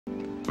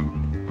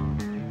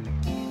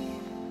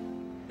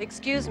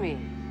Excuse me.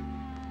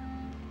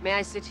 May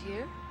I sit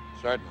here?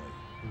 Certainly.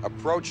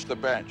 Approach the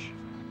bench.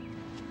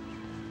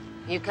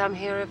 You come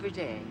here every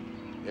day.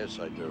 Yes,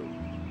 I do.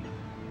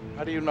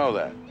 How do you know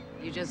that?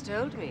 You just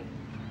told me.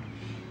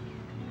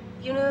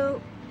 You know,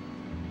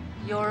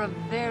 you're a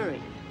very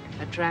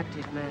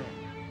attractive man.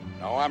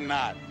 No, I'm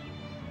not.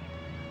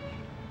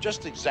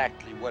 Just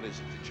exactly what is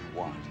it that you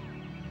want?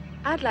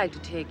 I'd like to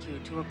take you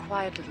to a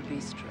quiet little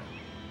bistro.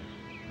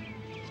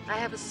 I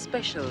have a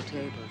special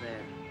table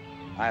there.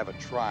 I have a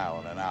trial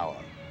in an hour.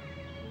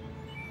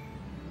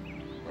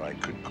 Or I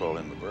could call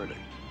in the verdict.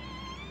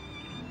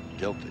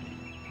 Guilty.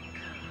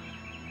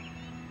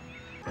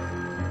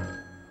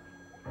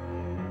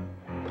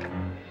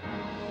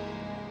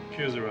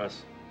 Accuser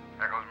us.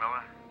 Echoes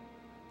Miller?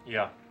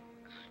 Yeah.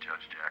 This is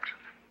Judge Jackson.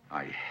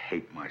 I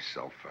hate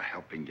myself for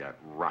helping that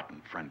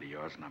rotten friend of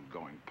yours, and I'm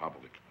going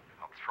public.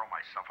 I'll throw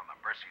myself on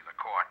the mercy of the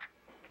court.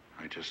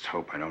 I just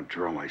hope I don't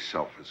draw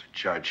myself as a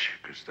judge,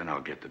 because then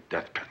I'll get the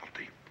death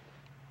penalty.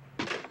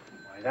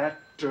 Why, that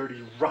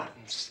dirty,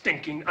 rotten,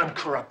 stinking,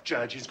 uncorrupt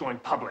judge is going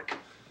public.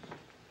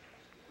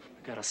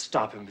 I gotta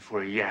stop him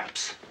before he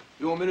yaps.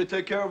 You want me to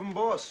take care of him,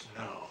 boss?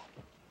 No.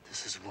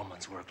 This is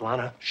woman's work.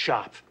 Lana,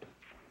 shop.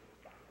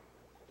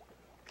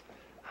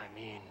 I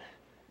mean,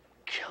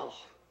 kill.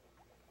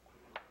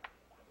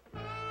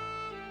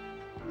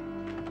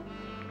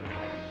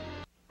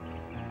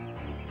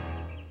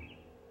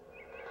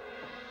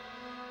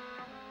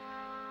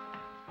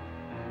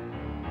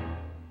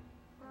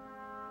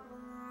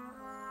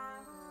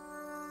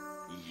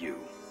 You.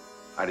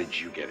 How did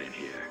you get in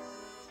here?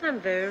 I'm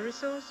very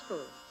resourceful.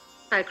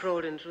 I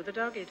crawled in through the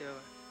doggy door.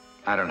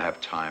 I don't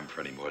have time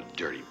for any more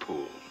dirty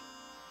pool.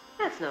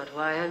 That's not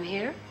why I'm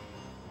here.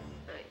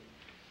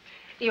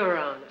 Your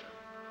Honor,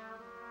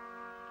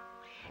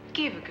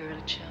 give a girl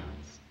a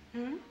chance.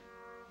 Hmm?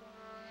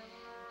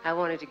 I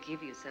wanted to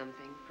give you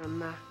something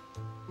from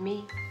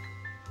me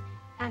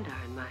and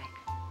Iron Mike.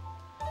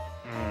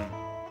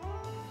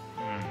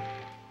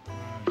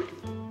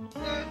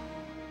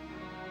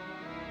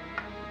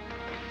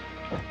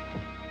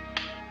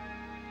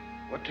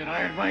 What did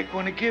Iron Mike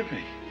want to give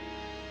me?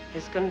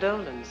 His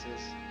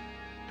condolences.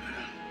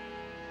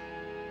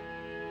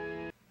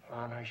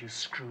 Lana, you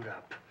screwed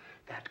up.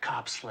 That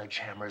cop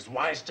sledgehammer is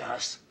wise to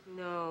us.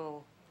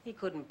 No, he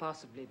couldn't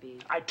possibly be.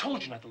 I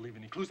told you not to leave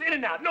any clues. In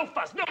and out, no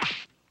fuss, no...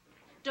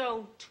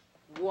 Don't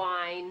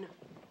whine.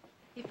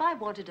 If I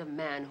wanted a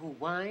man who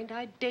whined,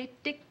 I'd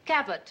date Dick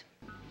Cavett.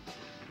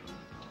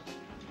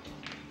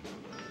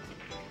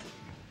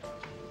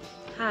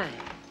 Hi.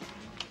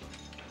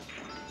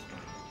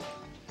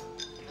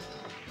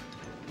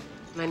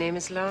 My name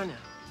is Lorna.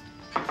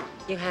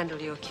 You handle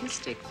your cue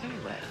stick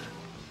very well.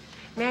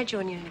 May I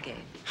join you in the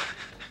game?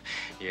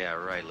 Yeah,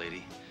 right,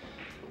 lady.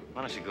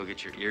 Why don't you go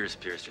get your ears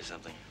pierced or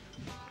something?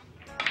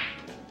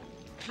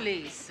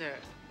 Please, sir.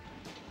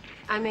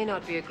 I may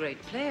not be a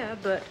great player,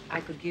 but I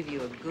could give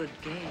you a good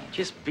game.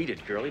 Just beat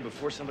it, girlie,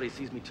 before somebody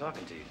sees me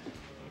talking to you.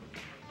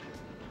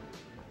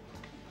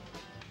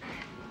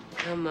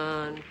 Come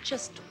on,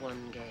 just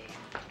one game.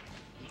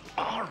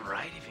 All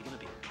right, if you're gonna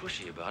be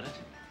pushy about it.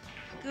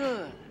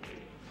 Good.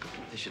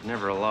 They should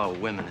never allow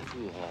women in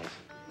pool halls.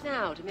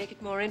 Now, to make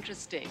it more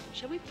interesting,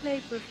 shall we play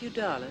for a few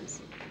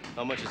dollars?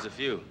 How much is a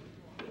few?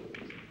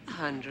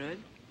 100.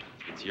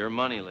 It's your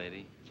money,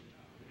 lady.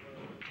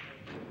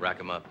 Rack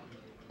 'em up.